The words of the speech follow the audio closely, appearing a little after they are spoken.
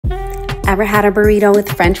Ever had a burrito with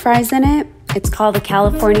french fries in it? It's called the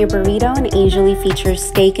California burrito and usually features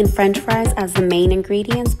steak and french fries as the main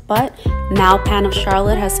ingredients, but Malpan of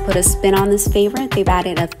Charlotte has put a spin on this favorite. They've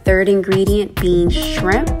added a third ingredient being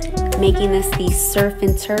shrimp, making this the surf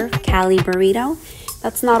and turf Cali burrito.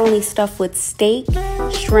 That's not only stuffed with steak,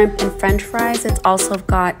 shrimp, and french fries, it's also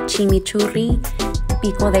got chimichurri,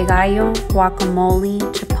 pico de gallo, guacamole,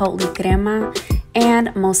 chipotle crema,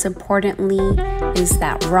 and most importantly is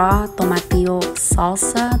that raw tomatillo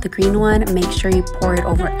salsa, the green one. Make sure you pour it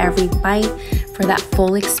over every bite for that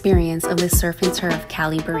full experience of the surf and turf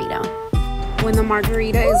Cali burrito. When the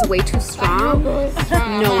margarita is way too strong,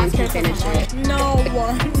 no one can finish it. No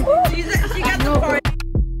one. She got